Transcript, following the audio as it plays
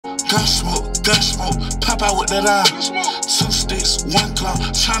gun smoke, pop out with that eye. 2 sticks, 1 claw,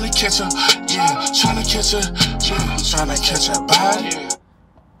 tryna catch her, yeah, tryna catch her, yeah, tryna catch her body.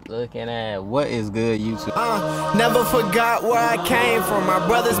 Looking at what is good, YouTube. Never forgot where I came from. My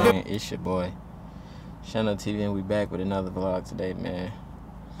brother's been. It's your boy, ShannoTv, and we back with another vlog today, man.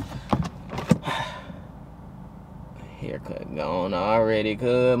 Haircut gone already,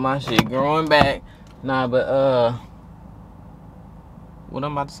 cuz my shit growing back. Nah, but what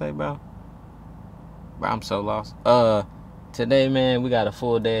I'm about to say, bro? Bro, I'm so lost. Today, man, we got a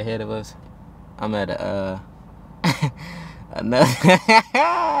full day ahead of us. I'm at a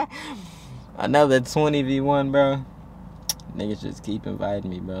another 20v1, bro. Niggas just keep inviting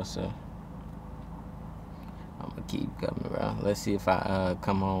me, bro, so I'm gonna keep coming, bro. Let's see if I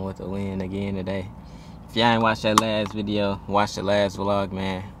come on with a win again today. If y'all ain't watched that last video, watch the last vlog,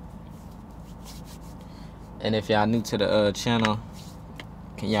 man. And if y'all new to the channel,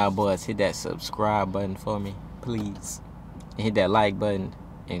 can y'all boys hit that subscribe button for me, please? And hit that like button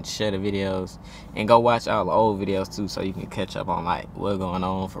and share the videos. And go watch all the old videos too, so you can catch up on like what's going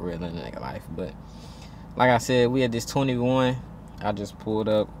on for real in the nigga life. But like I said, we had this 21. I just pulled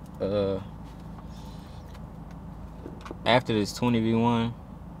up after this 20v1.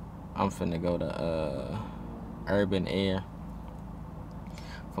 I'm finna go to Urban Air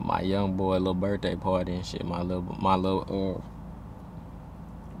for my young boy little birthday party and shit. My little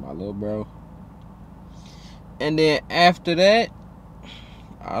bro. And then after that,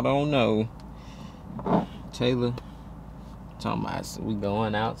 I don't know. Taylor talking about we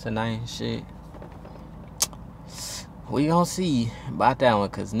going out tonight and shit. We gonna see about that one,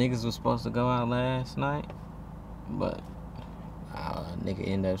 cause niggas was supposed to go out last night, but nigga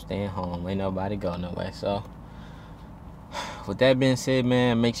end up staying home. Ain't nobody go nowhere. So with that being said,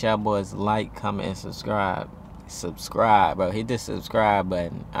 man, make sure y'all boys like, comment, and subscribe. Subscribe, bro. Hit the subscribe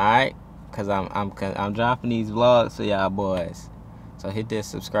button, alright? Cause I'm dropping these vlogs for y'all boys. So hit that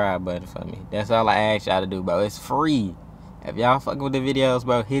subscribe button for me. That's all I ask y'all to do, bro. It's free. If y'all fuck with the videos,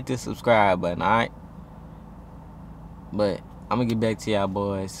 bro, hit the subscribe button, alright? But I'm gonna get back to y'all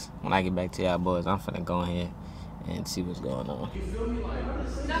boys. When I get back to y'all boys, I'm finna go ahead and see what's going on. You feel me? Like,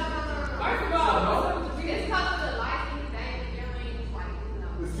 first of all, it's called the lighting thing. You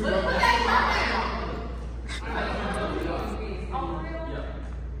know, it's like, you know. Put that car down. Oh, real? Yeah.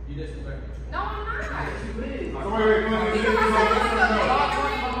 You disrespect me. No, I'm not. Wait. Because I said like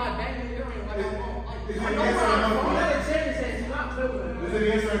my banging earring, like I won't. Like, I know what I'm doing. Let it change it. You're not feeling it. Is it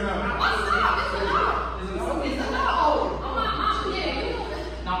yes or no? It's a no. It's a no. I'm not. Yeah, you know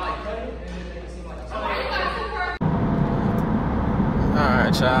this. Not like cut it and then make it seem like it's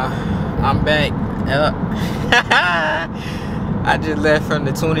Alright, y'all. I'm back. I just left from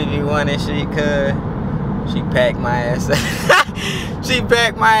the 20v1 and shit, cuz she packed my ass up. She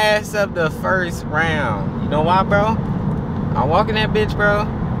packed my ass up the first round. You know why, bro? I walk in that bitch, bro,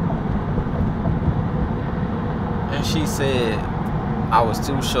 and she said I was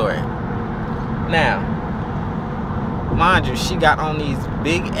too short. Now, mind you, she got on these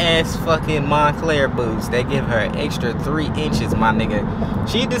big ass fucking Montclair boots that give her an extra 3 inches, my nigga.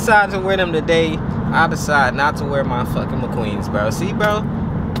 She decided to wear them today. I decided not to wear my fucking McQueens, bro. See, bro?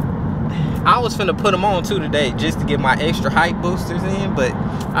 I was finna put them on too today just to get my extra height boosters in, but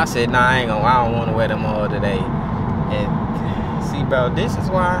I said, nah, I don't want to wear them all today. And see, bro, this is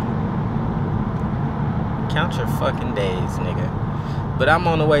why. Count your fucking days, nigga. But I'm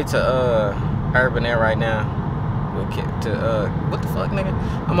on the way to Urban Air right now. What the fuck, nigga?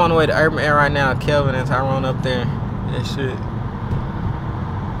 I'm on the way to Urban Air right now. Kelvin and Tyrone up there and shit.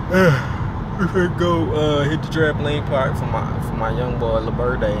 We could go hit the trampoline park for my young boy little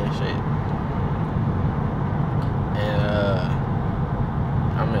birthday and shit. And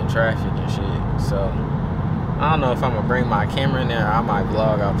I'm in traffic and shit, so I don't know if I'm gonna bring my camera in there. Or I might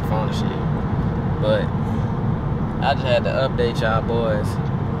vlog off the phone and shit. But I just had to update y'all boys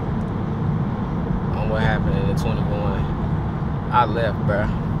on what happened in the 21. I left, bro,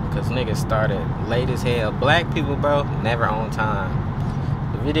 cause niggas started late as hell. Black people, bro, never on time.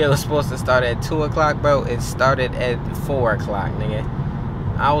 The video was supposed to start at 2 o'clock, bro. It started at 4 o'clock, nigga.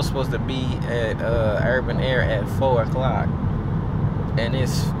 I was supposed to be at Urban Air at 4 o'clock, and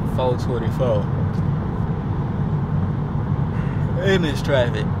it's 4:24. And it's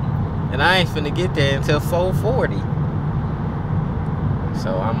traffic, and I ain't finna get there until 4:40.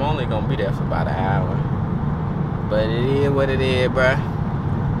 So I'm only gonna be there for about an hour. But it is what it is, bruh.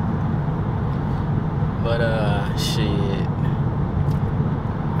 But shit,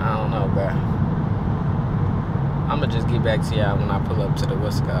 I don't know, bruh. I'ma just get back to y'all when I pull up to the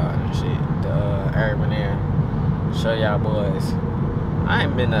what's called and shit, the Urban Air. Show y'all boys. I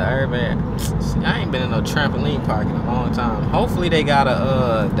ain't been to urban. I ain't been in no trampoline park in a long time. Hopefully they got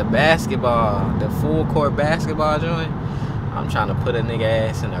the basketball, the full court basketball joint. I'm trying to put a nigga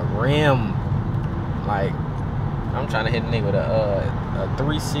ass in a rim. Like, I'm trying to hit a nigga with a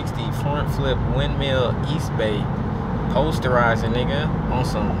 360 front flip windmill East Bay posterizer, nigga, on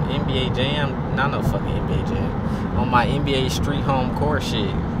some NBA Jam. Not no fucking NBA Jam. On my NBA Street Home Court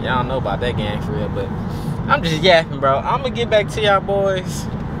shit. Y'all know about that game for real, but I'm just yapping, bro. I'm gonna get back to y'all boys,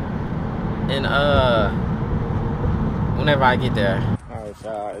 and whenever I get there. All right,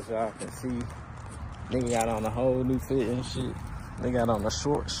 y'all. As y'all can see, nigga got on a whole new fit and shit. Nigga got on the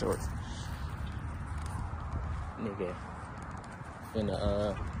shorts. Nigga,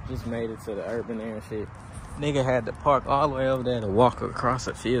 just made it to the urban air and shit. Nigga had to park all the way over there to walk across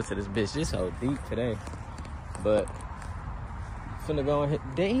the field to this bitch. This hoe deep today, but finna go in here.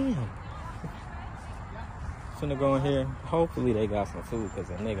 Damn. Finna go in here. Hopefully they got some food because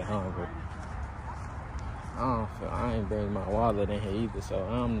the nigga hungry. I ain't bring my wallet in here either, so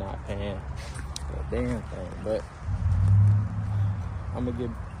I'm not paying a damn thing. But I'm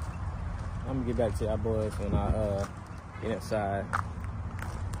gonna get back to y'all boys when I get inside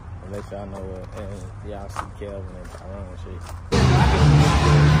and let y'all know what, and y'all see Kelvin and Tyrone and shit.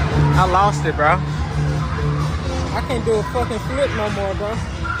 I lost it, bro. I can't do a fucking flip no more, bro.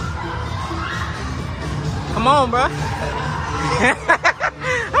 Come on, bro.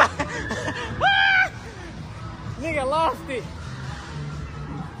 Nigga lost it.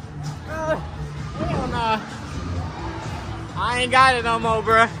 Hell nah. I ain't got it no more,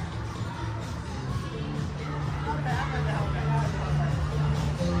 bro.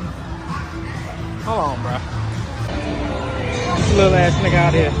 Hold on, bro. Little ass nigga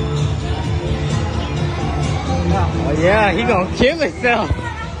out here. Oh yeah, he gonna kill himself.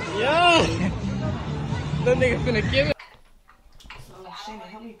 Yeah. That nigga finna kill it.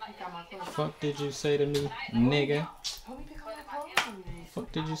 Fuck did you say to me, nigga? Help me pick up my clothes.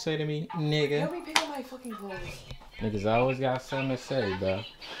 Fuck did you say to me, nigga? Help me pick up my fucking clothes. Niggas always got something to say, bro.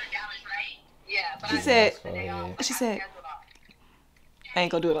 She said, I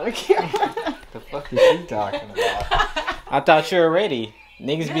ain't gonna do it on the camera. The fuck is she talking about? I thought you were ready.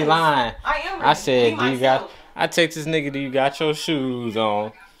 Niggas be lying. I am ready. I said, I text this nigga, do you got your shoes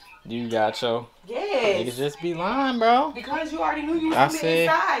on? Do you got your... Yes. Niggas just be lying, bro. Because you already knew you was coming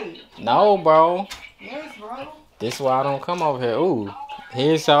inside. No, bro. Yes, bro. This is why I don't come over here. Ooh.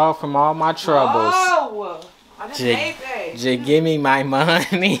 Here's all from all my troubles. Oh, I just hate that. Just give me my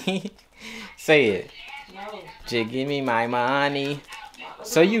money. Say it. No. Just give me my money.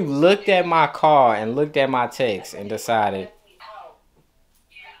 So you looked at my car and looked at my text and decided,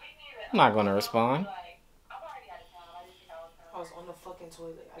 I'm not going to respond. I was on the fucking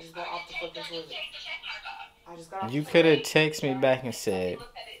toilet. I just got off the fucking toilet. You could have texted me back and said,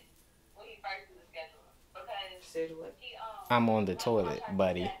 I'm on the toilet,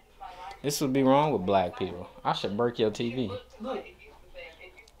 buddy. This would be wrong with black people. I should break your TV. Look.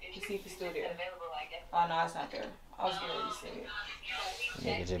 You see if it's still there. Oh, no, it's not there. I was getting ready to say it.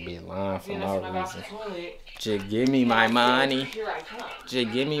 Nigga just be lying for no reason. Just give me my money. Here I come.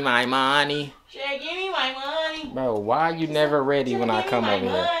 Just give me my money. Just give me my money. Bro, why are you never ready when I come over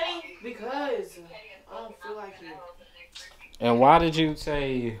here? Because I don't feel like it. And why did you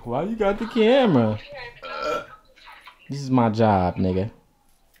say, why you got the camera? This is my job, nigga.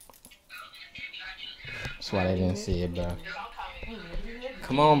 That's why they didn't see it, bro.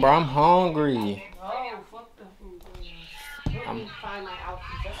 Come on, bro. I'm hungry. Oh, fuck the food.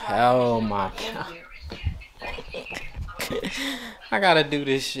 Oh my god. I gotta do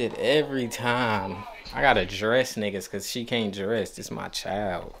this shit every time. I gotta dress niggas because she can't dress. This is my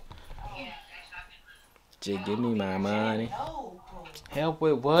child. Just give me my money. Help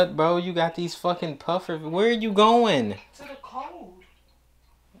with what, bro? You got these fucking puffers. Where are you going? To the cold.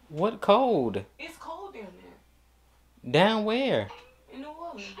 What cold? It's cold down there. Down where? In New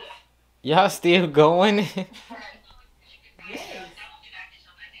Orleans. Y'all still going? Yes.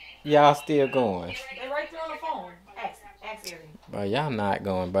 Y'all still going? They right there on the phone. Ask Erin. Bro, y'all not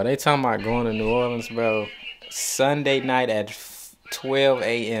going, bro. They talking about going to New Orleans, bro. Sunday night at 12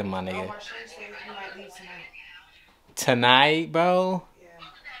 a.m., my nigga. My shirt says you might leave tonight. Tonight, bro? Yeah.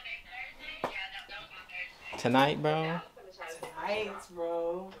 Tonight, bro?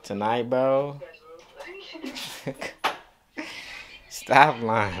 Tonight, bro? Stop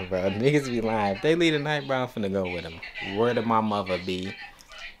lying, bro. Niggas be lying. If they leave tonight, bro, I'm finna go with them. Where did my mother be?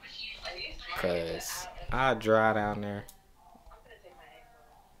 Cause I'll drive down there.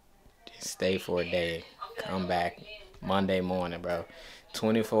 Stay for a day. Come back Monday morning, bro.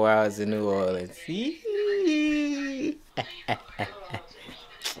 24 hours in New Orleans.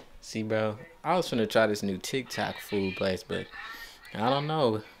 See, bro, I was finna try this new TikTok food place, but I don't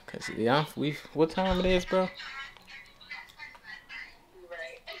know. Cause what time it is, bro?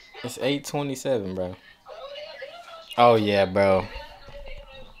 It's 8:27, bro. Oh yeah, bro.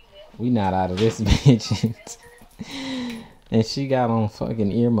 We not out of this bitch. And she got on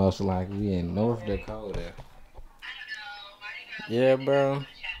fucking earmuffs like we in North Dakota. Yeah, bro.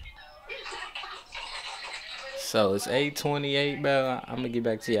 So it's 8:28, bro. I'm gonna get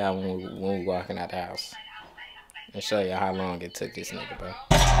back to y'all when we walking out the house and show you how long it took this nigga, bro.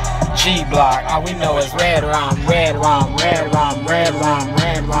 G Block, all we know is red rum, red rum, red rum, red rum,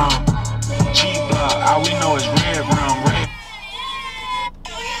 red rum. G Block, all we know is red rum, red.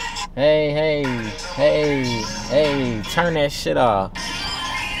 Hey, turn that shit off.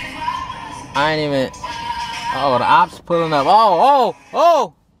 I ain't even. Oh, the ops pulling up.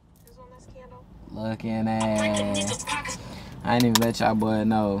 Oh. Looking at. I ain't even let y'all boy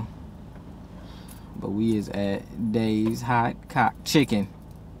know. But we is at Dave's Hot Chicken.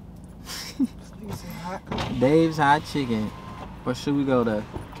 Dave's Hot Chicken. Or should we go to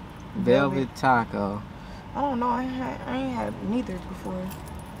Velvet Taco? I don't know. I ain't had neither before.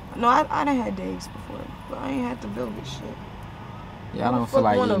 No, I done had Dave's before, but I ain't had the velvet shit. Yeah, I don't feel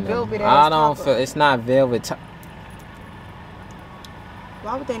like eating them. I don't feel. It's not Velvet Taco.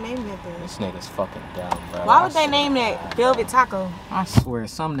 Why would they name that then? This nigga's fucking dumb, bro. Why would they name that Velvet Taco? I swear,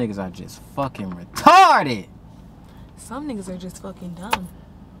 some niggas are just fucking retarded. Some niggas are just fucking dumb.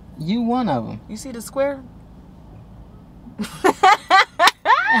 You one of them. You see the square?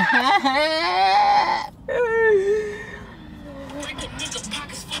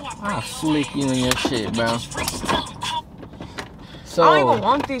 I'll flick you in your shit, bro. So, I don't even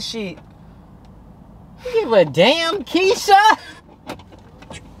want this shit. You give a damn, Keisha?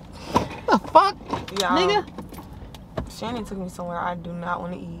 The fuck, nigga? Shannon took me somewhere I do not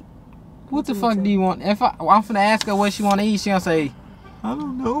want to eat. What the fuck do you want? If I'm finna ask her what she want to eat, she gonna say, I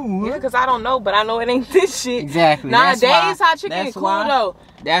don't know. Yeah, because I don't know, but I know it ain't this shit. Exactly. Nah, Dave's Hot Chicken is cool, though.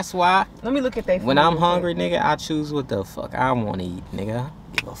 That's why. Let me look at that. When I'm hungry, nigga, I choose what the fuck I want to eat, nigga.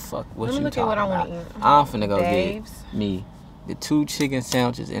 Give a fuck what you talking about. Let me look at what I want to eat. I'm finna go get me the 2 chicken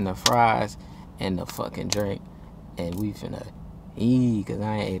sandwiches and the fries and the fucking drink. And we finna eat, because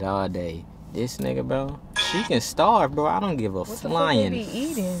I ain't ate all day. This nigga, bro, she can starve, bro. I don't give a flying what the fuck they be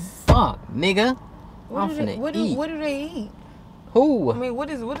eating? Fuck, nigga. I'm finna eat. What do they eat? Who? I mean, what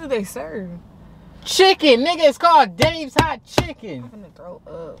do they serve? Chicken, nigga. It's called Dave's Hot Chicken. I'm finna throw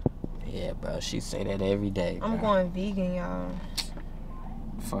up. Yeah, bro. She say that every day, bro. I'm going vegan, y'all.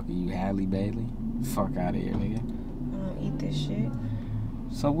 Fuck are you, Halle Bailey? Fuck out of here, nigga. I don't eat this shit.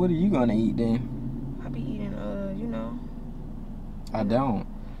 So what are you gonna eat then? I be eating, you know. I don't.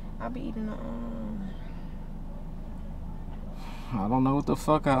 I be eating I don't know what the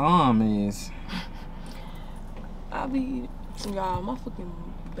fuck a is. I be eating, y'all, my fucking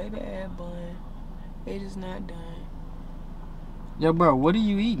baby ass bun. It is not done. Yo, bro, what are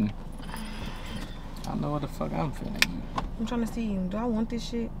you eating? I know what the fuck I'm finna eat. I'm trying to see, do I want this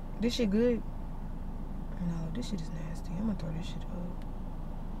shit? This shit good? No, this shit is nasty. I'm gonna throw this shit up.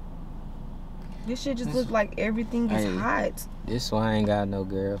 This shit just looks like everything is hot. This why I ain't got no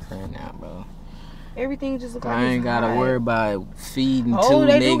girlfriend now, bro. Everything just looks like I ain't gotta worry about feeding two niggas. Oh,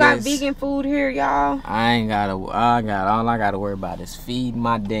 they do got vegan food here, y'all. All I gotta worry about is feeding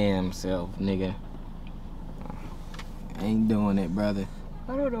my damn self, nigga. I ain't doing it, brother.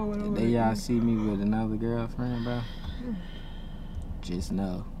 I don't know what the day y'all see me with another girlfriend, bro, just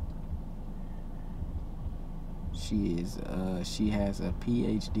know she has a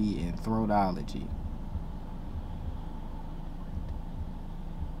PhD in throatology.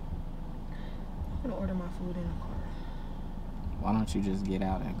 I'm gonna order my food in the car. Why don't you just get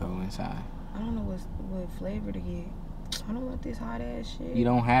out and go inside? I don't know what flavor to get. I don't want this hot ass shit. You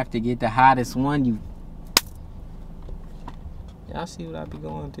don't have to get the hottest one. Y'all see what I be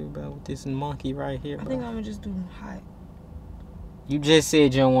going through, bro, with this monkey right here, bro? I think I'm gonna just do hot. You just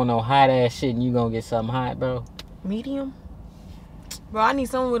said you don't want no hot ass shit and you gonna get something hot, bro. Medium? Bro, I need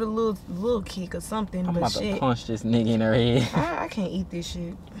something with a little kick or something. I'm about to punch this nigga in her head. I can't eat this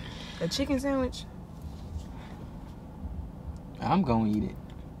shit. A chicken sandwich? I'm gonna eat it.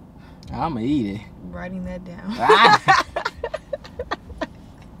 I'm gonna eat it. I'm writing that down.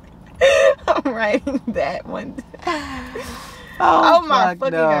 I'm writing that one down. Oh my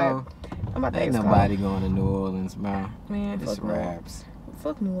fucking God. I'm about to Ain't nobody going to New Orleans, bro. Man, it's raps.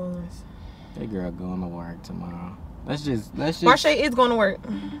 Fuck New Orleans. That girl going to work tomorrow. Let's just. Marche is going to work.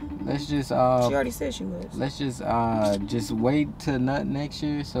 Let's just. She already said she was. Let's just wait till next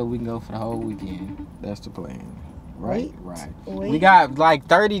year so we can go for the whole weekend. That's the plan. Right. Wait. We got like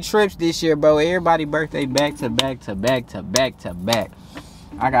 30 trips this year, bro. Everybody birthday back to back to back to back to back.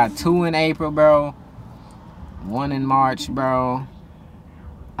 I got 2 in April, bro. 1 in March, bro.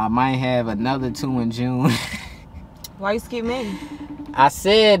 I might have another 2 in June. Why you skip May? I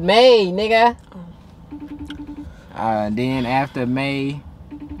said May, nigga. Then after May,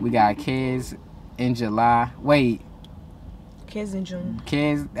 we got kids in July. Wait. Kids in June.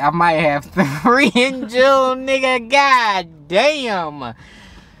 Kids, I might have 3 in June, nigga. God damn.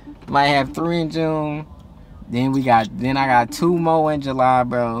 Might have 3 in June. Then I got 2 more in July,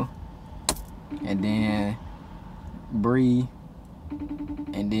 bro. And then Bree.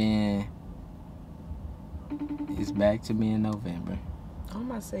 And then it's back to me in November. I'm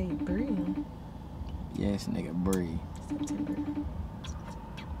about to say Bree. Yes, nigga, Bree. September.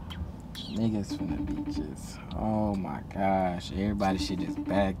 Niggas finna be just, oh my gosh. Everybody shit just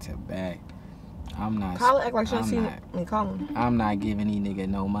back to back. I'm not. Call it, act like she don't see me. Call him. I'm not giving these niggas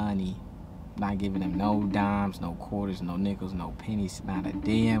no money. Not giving them no dimes, no quarters, no nickels, no pennies. Not a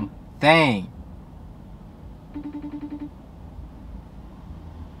damn thing.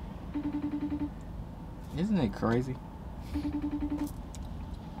 Isn't it crazy?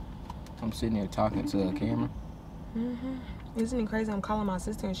 I'm sitting here talking to a camera. Isn't it crazy? I'm calling my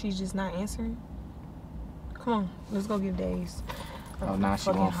sister and she's just not answering. Come on, let's go get Days. Oh, now she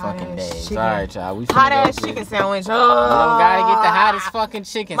want fucking Days. Chicken. Alright, y'all. We finna Hot go ass get- chicken sandwich. Oh, You don't gotta get the hottest fucking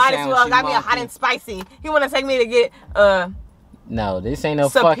chicken might sandwich. as well you got me a monkey. hot and spicy. He wanna take me to get No, this ain't no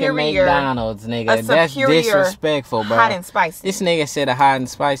fucking superior- McDonald's, nigga. a That's superior disrespectful, bro. hot and spicy. This nigga said a hot and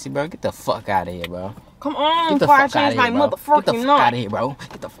spicy, bro. Get the fuck out of here, bro. Come on, Get the before I fuck out change of my here, bro. Get the motherfucking fuck out mind. of here, bro.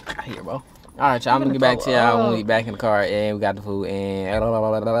 Get the fuck out of here, bro. Alright, y'all. I'm gonna get back to y'all when we back in the car and we got the food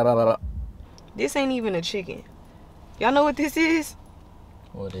and This ain't even a chicken. Y'all know what this is?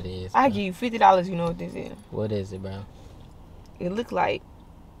 what it is. I bro. give you $50. You know what this is? What is it, bro? It look like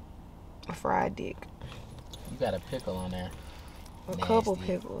a fried dick. You got a pickle on there. A couple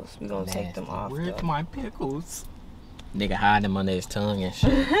Nasty. pickles. We gonna take them Nasty. off. Where's though. my pickles? Nigga hiding them under his tongue and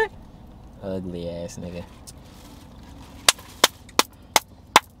shit. Ugly ass nigga.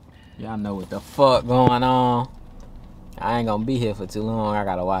 Y'all know what the fuck going on. I ain't gonna be here for too long. I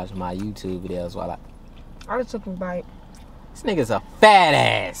gotta watch my YouTube videos while I just took a bite. This nigga's a fat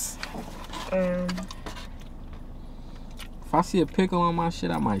ass. And If I see a pickle on my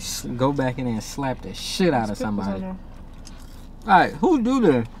shit, I might go back in there and slap the shit out of somebody. Alright, who do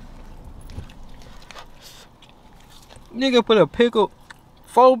that? Nigga put a pickle,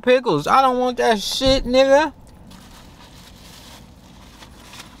 4 pickles. I don't want that shit, nigga.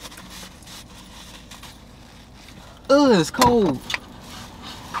 Ugh, it's cold.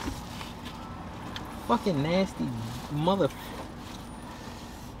 Fucking nasty mother.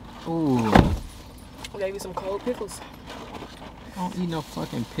 Ooh. I gave you some cold pickles. I don't eat no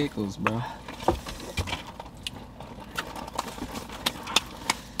fucking pickles, bro.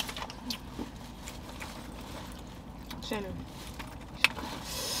 Shannon.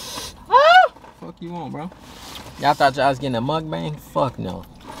 Fuck you want, bro? Y'all thought y'all was getting a mukbang? Fuck no.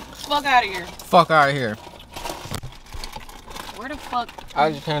 Fuck out of here. Fuck out of here. Where the fuck?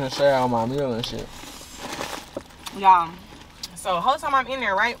 I just came to share all my meal and shit. Y'all. So the whole time I'm in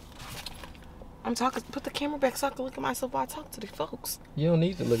there, right? I'm talking. Put the camera back so I can look at myself while I talk to the folks. You don't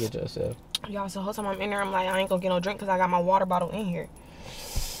need to look at yourself. Y'all, so the whole time I'm in there, I'm like, I ain't gonna get no drink because I got my water bottle in here.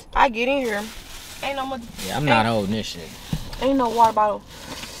 I get in here. Ain't no mother. Yeah, I'm not holding this shit. Ain't no water bottle.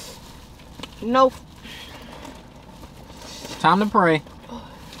 No. Time to pray.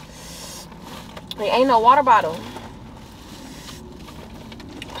 There ain't no water bottle.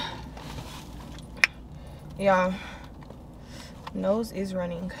 Y'all. Nose is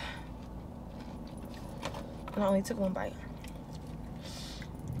running. And I only took 1 bite.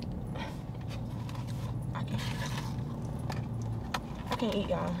 I can't eat,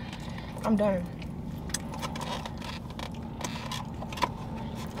 y'all. I'm done.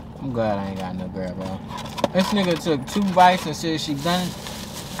 I'm glad I ain't got no girl, bro. This nigga took 2 bites and said she done.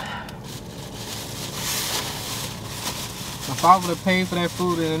 If I would have paid for that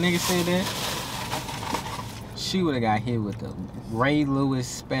food and the nigga said that, she would have got hit with the Ray Lewis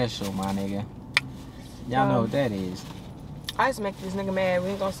special, my nigga. Y'all know what that is. I used to make this nigga mad. We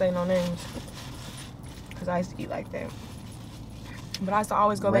ain't gonna say no names. Because I used to eat like that. But I used to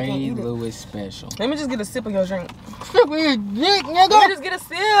always go back and Ray eat it. Lewis special. Let me just get a sip of your drink. Look at your dick, Let me nigga. just get a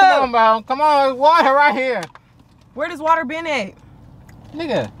sip. Come on, bro. Come on, there's water right here. Where does water been at?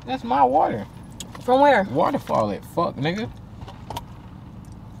 Nigga, that's my water. From where? Waterfall it, fuck, nigga.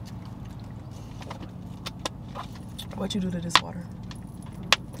 What you do to this water?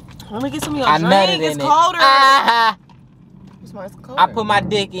 Let me get some of your I drink. nutted It's in it. colder. Ah, It's colder. I put my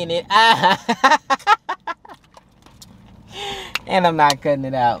dick in it. Ah. And I'm not cutting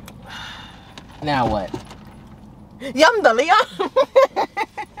it out. Now what? Yum the Leon.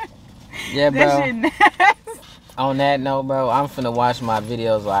 Yeah, bro. That shit nasty. On that note, bro, I'm finna watch my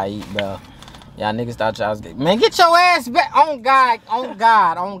videos while I eat, bro. Y'all niggas thought y'all was... Man, get your ass back. On God,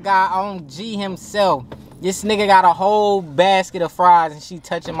 on G himself. This nigga got a whole basket of fries and she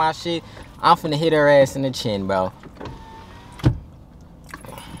touching my shit. I'm finna hit her ass in the chin, bro.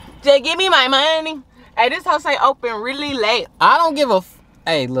 Just give me my money. Hey, this house ain't open really late. I don't give a...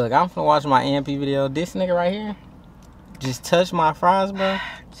 Hey, look, I'm finna watch my AMP video. This nigga right here just touched my fries, bro.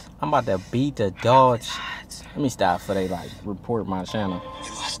 I'm about to beat the dog. Let me stop before they, like, report my channel.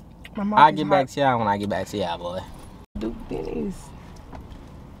 I'll get back to y'all when I get back to y'all, boy. Duke Dennis.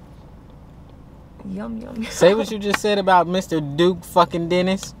 Yum, yum. Say what you just said about Mr. Duke fucking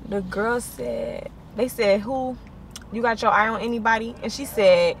Dennis. The girl said, they said, who? You got your eye on anybody? And she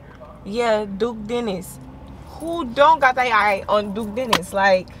said, yeah, Duke Dennis. Who don't got their eye on Duke Dennis?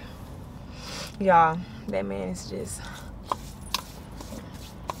 Like, y'all, that man is just...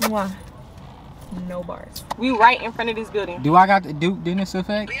 Mwah. No bars. We right in front of this building. Do I got the Duke Dennis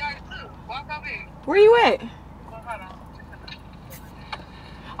effect? Where you at?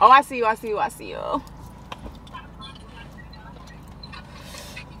 Oh, I see you. I see you. I see you. Okay,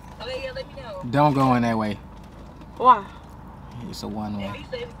 yeah, let me know. Don't go in that way. Why? It's a one-way.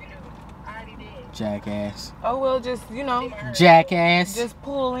 Jackass. Oh, well, just, you know. Jackass. Just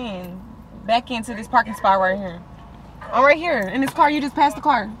pull in. Back into this parking spot right here. I'm right here. In this car, you just passed the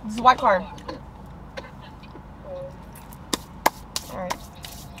car. This is a white car. Alright.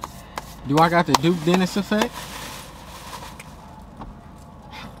 Do I got the Duke Dennis effect?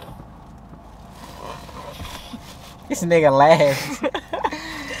 This nigga laughs.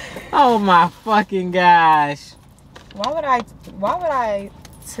 Oh my fucking gosh. Why would I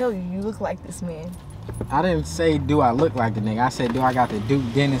tell you look like this man? I didn't say do I look like the nigga. I said do I got the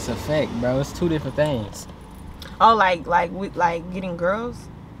Duke Dennis effect, bro. It's two different things. Oh, like getting girls?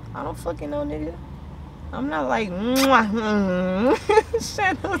 I don't fucking know, nigga. I'm not like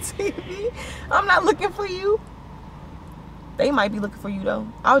ShannoTv. I'm not looking for you. They might be looking for you though.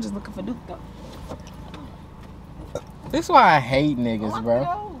 I was just looking for Duke though. This is why I hate niggas,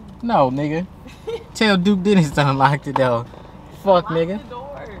 bro. No, nigga. Tell Duke Dennis to unlock the door. Fuck, nigga. The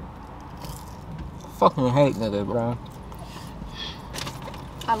door. Fucking hate niggas, bro.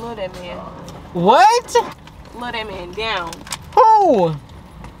 I love that man. What? Love that man down. Who?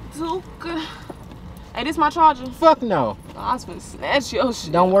 Duke. Hey, this my charger. Fuck no. Oh, I was finna snatch your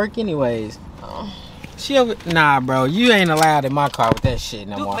shit. Don't work anyways. Oh. She over... Nah, bro. You ain't allowed in my car with that shit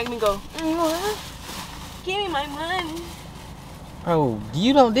no Duke, more. make me go. Give me my money. Oh,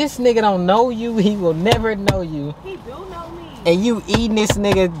 you don't... This nigga don't know you. He will never know you. He do know me. And you eating this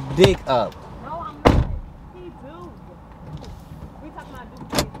nigga dick up. No, I'm not. He do. We talking about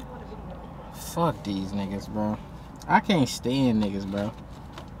Duke. He want a video. Fuck these niggas, bro. I can't stand niggas, bro.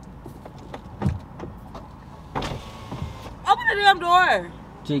 Open the damn door.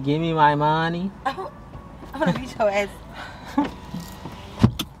 Just give me my money. I'm gonna beat your ass.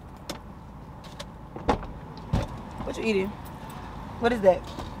 What you eating? What is that?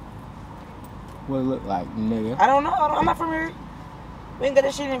 What it look like, nigga? I don't know. I'm not from here. We ain't got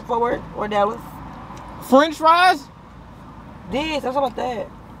that shit in Fort Worth or Dallas. French fries? This. I'm talking about that.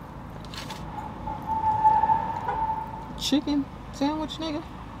 Chicken sandwich, nigga?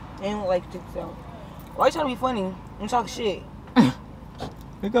 They don't like chicken sandwich. Why you trying to be funny and talk shit?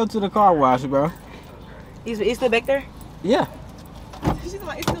 We go to the car wash, bro. He's still back there? Yeah. She's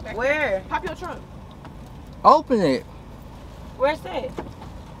like, it's still back. Where? Pop your trunk. Open it. Where's that?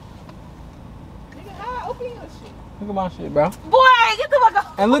 Nigga, how I open your shit? Look at my shit, bro. Boy, get the fuck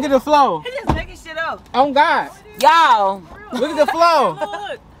out. And look at the flow. He just making shit up. Oh, God. Y'all. Look at the flow.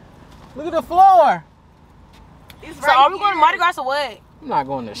 Look. Look at the floor. It's So are we going to Mardi Gras or what? I'm not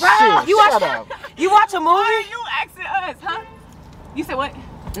going to Bro, shit. you Shut watch, up. you watch a movie? Why are you asking us, huh? You said what?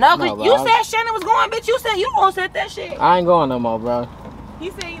 No, No, cause you bro. said Shannon was going, bitch. You said you won't said that shit. I ain't going no more, bro. He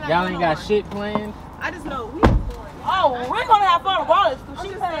said he not Y'all going ain't no got more. shit planned. I just know we was going. Oh, we're gonna have fun regardless. Cause I'm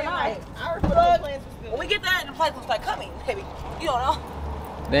she's just saying saying, like, like, our football plans was when good. we get there, the place was like, come in, baby. You don't know.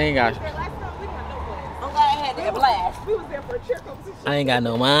 They ain't got. Last time we didn't have no plans. I'm glad I had that blast. We was there for a cheer competition. I ain't got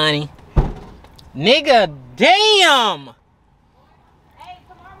no money. Nigga, damn.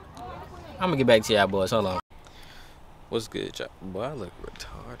 I'm gonna get back to y'all boys. Hold on. What's good, y'all? Boy, I look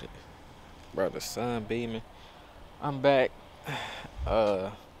retarded. Bro, the sun beaming. I'm back.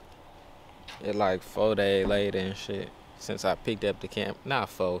 It like 4 days later and shit. since I picked up the cam. Not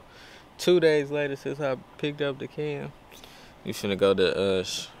 4. 2 days later since I picked up the cam. We finna go to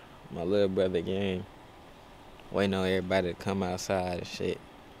my little brother game. Waiting on everybody to come outside and shit.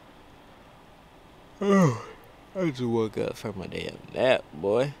 I just woke up from my damn nap,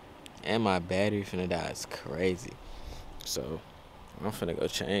 boy. And my battery finna die. It's crazy. So I'm finna go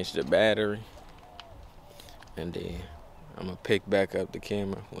change the battery. And then I'm gonna pick back up the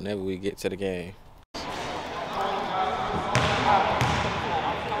camera whenever we get to the game.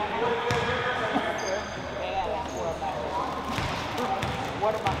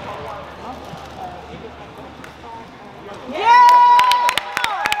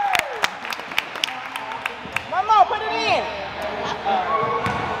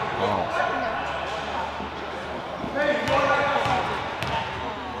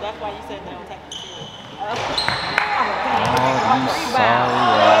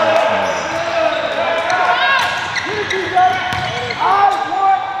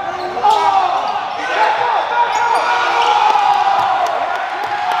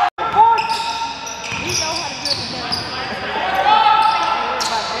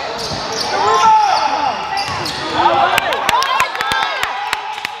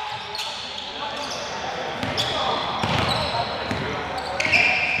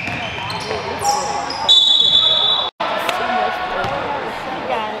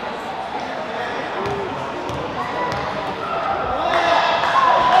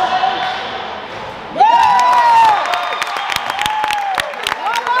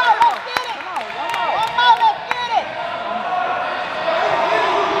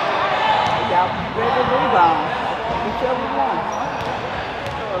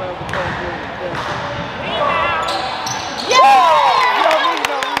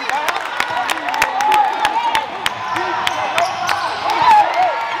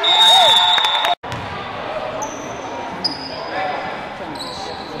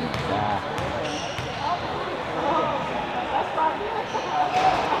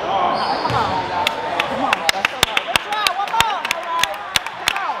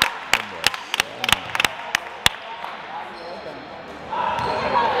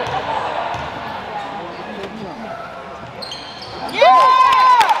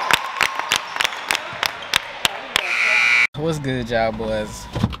 What's good, y'all boys?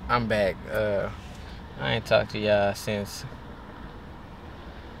 I'm back. I ain't talked to y'all since,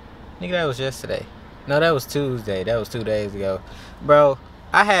 nigga, that was yesterday. No, that was Tuesday. That was 2 days ago. Bro,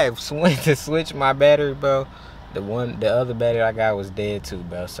 I had went to switch my battery, bro. The other battery I got was dead too,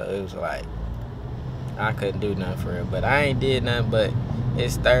 bro. So it was like, I couldn't do nothing for it. But I ain't did nothing, but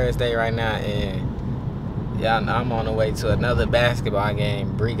it's Thursday right now, and y'all know I'm on the way to another basketball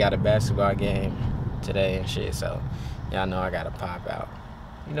game. Bree got a basketball game today and shit, so y'all know I gotta pop out.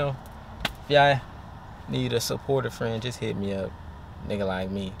 You know, if y'all need a supportive friend, just hit me up. Nigga like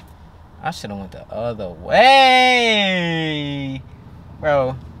me. I should've went the other way.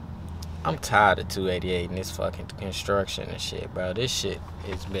 Bro, I'm tired of 288 and this fucking construction and shit, bro. This shit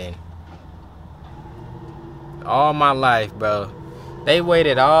has been all my life, bro. They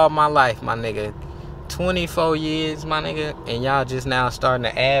waited all my life, my nigga. 24 years, my nigga. And y'all just now starting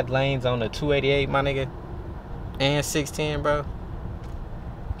to add lanes on the 288, my nigga. And 610, bro.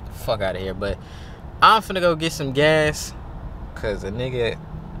 Fuck out of here. But I'm finna go get some gas, cause a nigga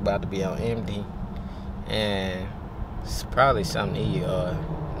about to be on MD, and it's probably something to eat, or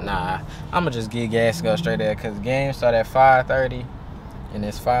nah, I'ma just get gas and go straight there, cause the game start at 5:30 and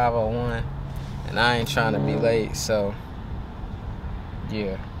it's 5:01, and I ain't trying to be late. So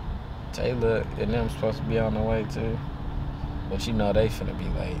yeah, Taylor and them supposed to be on the way too, but you know they finna be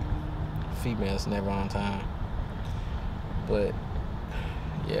late. Females never on time. But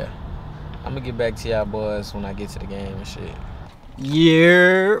yeah, I'm gonna get back to y'all boys when I get to the game and shit.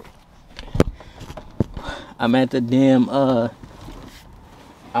 Yeah, I'm at the damn hold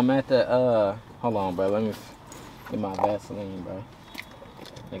on, bro, let me get my Vaseline, bro.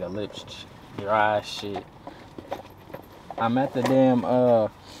 Nigga lips dry shit. I'm at the damn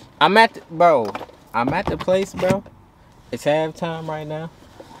I'm at the place, bro. It's halftime right now.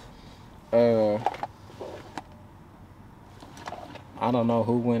 I don't know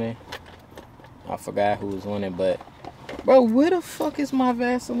who winning. I forgot who was winning, but bro, where the fuck is my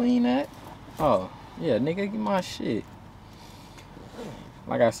Vaseline at? Oh, yeah, nigga, get my shit.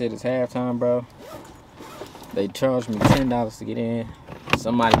 Like I said, it's halftime, bro. They charged me $10 to get in.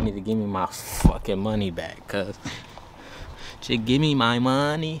 Somebody need to give me my fucking money back, cause just give me my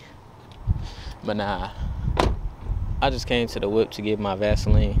money. But nah, I just came to the whip to get my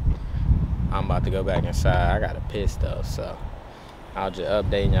Vaseline. I'm about to go back inside. I got a piss though, so I'll just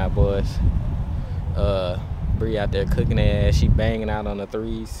update y'all boys. Bree out there cooking her ass. She banging out on the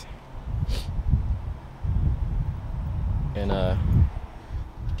threes. And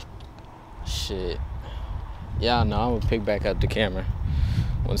shit. Y'all know I'm gonna pick back up the camera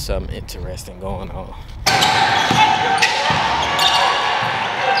when something interesting going on.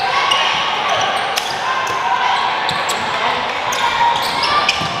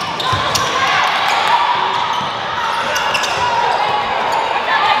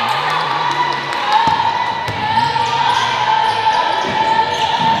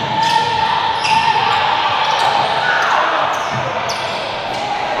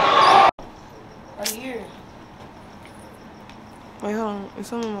 Wait, hold on. It's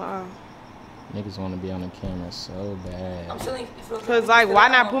something in my eye. Niggas want to be on the camera so bad. I'm telling you. Cause like, why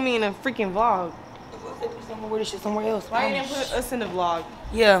not put me in a freaking vlog? Somewhere this shit somewhere else. Why you didn't put us in the vlog?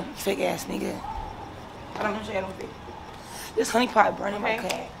 Yeah, fake ass nigga. I don't know shit. I don't think. This honey pot burning my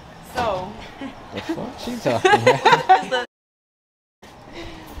cat. So. The fuck she talking about?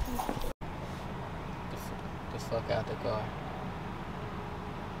 The fuck out the car.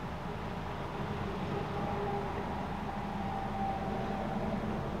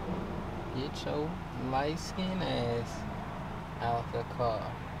 Get your light skin ass out the car.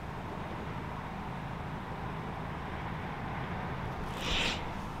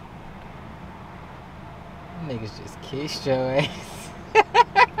 Niggas just kissed your ass.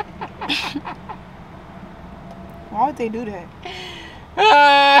 Why would they do that?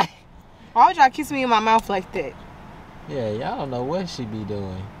 Why would y'all kiss me in my mouth like that? Yeah, y'all don't know what she be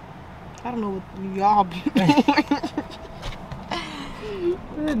doing. I don't know what y'all be doing.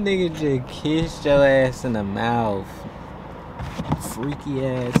 That nigga just kissed your ass in the mouth. Freaky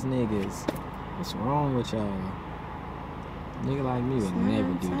ass niggas. What's wrong with y'all? Nigga like me would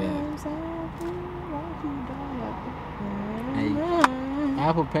never do that. Hey,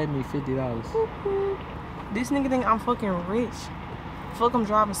 Apple paid me $50. This nigga think I'm fucking rich. Fuck, I'm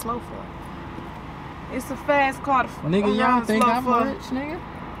driving slow for. It's a fast car. Nigga, y'all think I'm rich, nigga?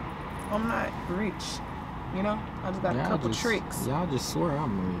 I'm not rich. You know? I just got a couple tricks. Y'all just swear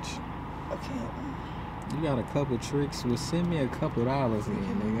I'm rich. Okay. You got a couple tricks? Well, send me a couple dollars then,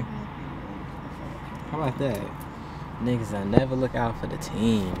 nigga. How about that? Niggas, I never look out for the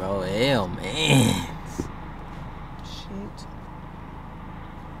team, bro. Hell, man. Shit.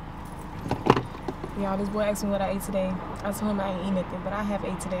 Y'all, this boy asked me what I ate today. I told him I ain't eat nothing, but I have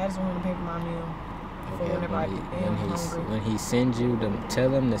ate today. I just want him to pay for my meal. Okay, when he sends you,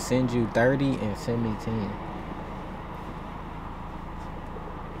 tell him to send you 30 and send me 10.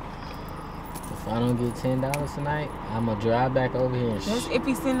 If I don't get $10 tonight, I'm gonna drive back over here and that's if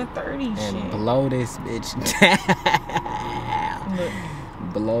he send the 30 and blow this bitch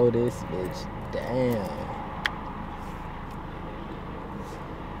down. Blow this bitch down.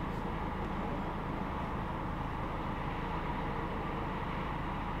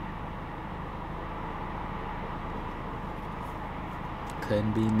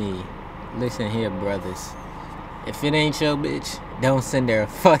 Couldn't be me. Listen here, brothers. If it ain't your bitch, don't send her a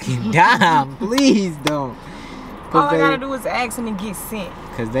fucking dime. Please don't. All I gotta do is ask and get sent.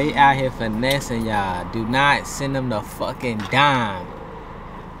 Cause they out here finessing y'all. Do not send them the fucking dime.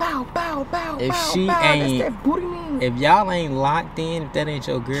 Bow, bow, bow, if bow, she bow. ain't, that's that booty mean. If y'all ain't locked in, if that ain't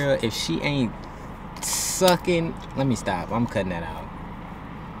your girl, if she ain't sucking, let me stop. I'm cutting that out.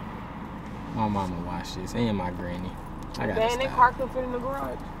 My mama watched this and my granny. I gotta stop. They car can fit in the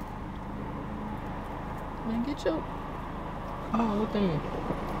garage. Man, get your. Oh, with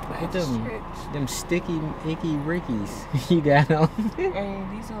them sticky, icky rickies you got on. Hey,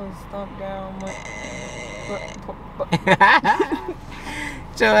 these hoes stomp down.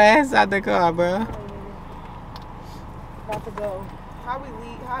 Get your ass out the car, bro. About to go. How we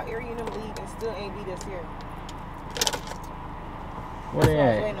leave? How Ari and them leave and still ain't beat us here? Where they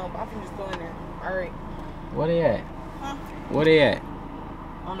at? Waiting on, but I can just go in there. All right. Where they at? Huh? Where they at?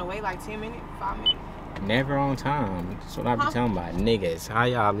 On the way, like 10 minutes, 5 minutes. Never on time. That's what I be talking about. Niggas. How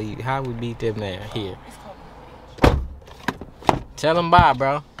y'all leave? How we beat them there? Here. Tell them bye,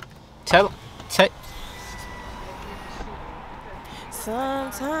 bro. Tell them.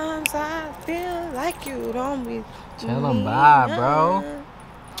 Sometimes I feel like you don't be. Tell them bye, bro.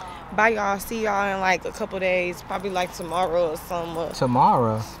 Bye, y'all. See y'all in like a couple days. Probably like tomorrow or something.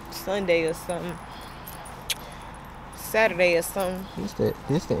 Tomorrow? Sunday or something. Saturday or something.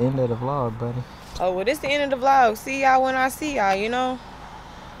 This the end of the vlog, buddy. Oh, well, this the end of the vlog. See y'all when I see y'all, you know?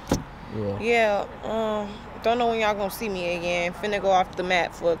 Yeah. Yeah, don't know when y'all gonna see me again. Finna go off the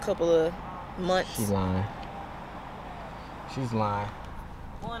map for a couple of months. She's lying. She's lying.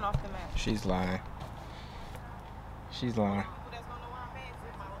 Going off the map. She's lying. She's lying.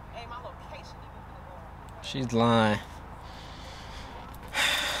 She's lying.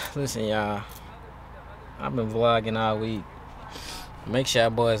 Listen, y'all. I've been vlogging all week. Make sure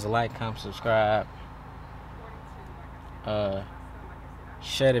y'all boys like, comment, subscribe. Share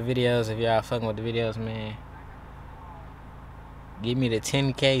the videos if y'all fucking with the videos, man. Give me the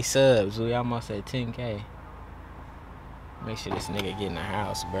 10K subs. We almost at 10K. Make sure this nigga get in the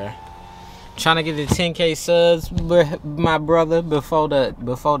house, bruh. Trying to get the 10K subs, my brother, before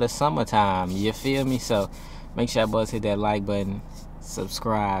the summertime. You feel me? So make sure y'all boys hit that like button,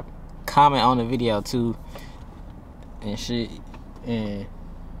 subscribe, comment on the video too, and shit. And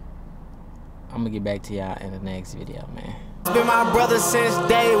I'm gonna get back to y'all in the next video, man. It's been my brother since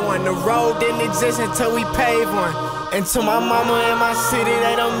day one. The road didn't exist until we paved one. And to my mama in my city,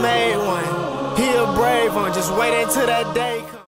 they done made one. He a brave one, just wait until that day comes.